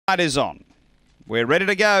Is on. We're ready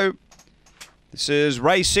to go. This is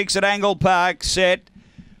race 6 at Angle Park. Set.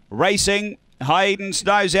 Racing. High Eden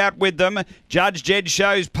Snow's out with them. Judge Jed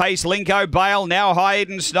shows pace. Linko Bale. Now High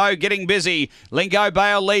Eden Snow getting busy. Linko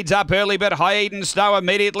Bale leads up early, but High Eden Snow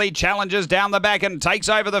immediately challenges down the back and takes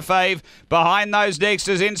over the fave. Behind those next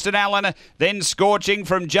is Instant Allen. Then Scorching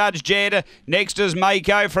from Judge Jed. Next is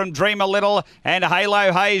Mako from Dream a Little and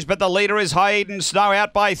Halo Haze, but the leader is High Eden Snow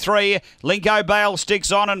out by 3. Linko Bale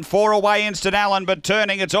sticks on and 4 away Instant Allen, but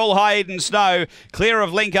turning it's all High Eden Snow. Clear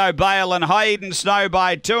of Linko Bale and High Eden Snow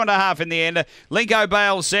by 2.5 in the end. Linko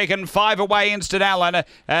Bale second, 5 away Instant Allen,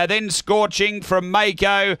 then Scorching from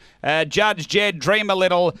Mako, Judge Jed, Dream a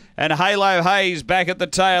Little, and Halo Haze back at the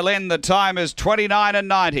tail end. The time is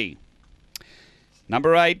 29:90.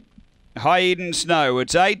 Number 8, High Eden Snow.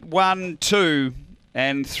 It's 8, 1, 2,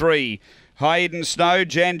 and 3. High Eden Snow,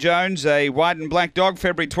 Jan Jones, a white and black dog,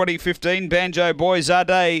 February 2015. Banjo Boy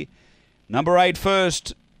Zade. Number 8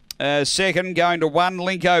 first, second going to 1,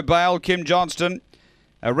 Linko Bale, Kim Johnston.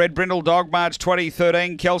 A Red Brindle Dog, March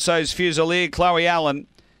 2013. Kelso's Fusilier, Chloe Allen.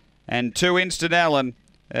 And 2 Instant Allen,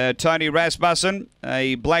 Tony Rasmussen.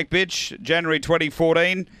 A Black Bitch, January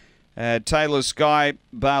 2014. Taylor Sky,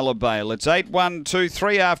 Bale of Bale. It's 8, 1, 2,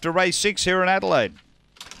 3 after race 6 here in Adelaide.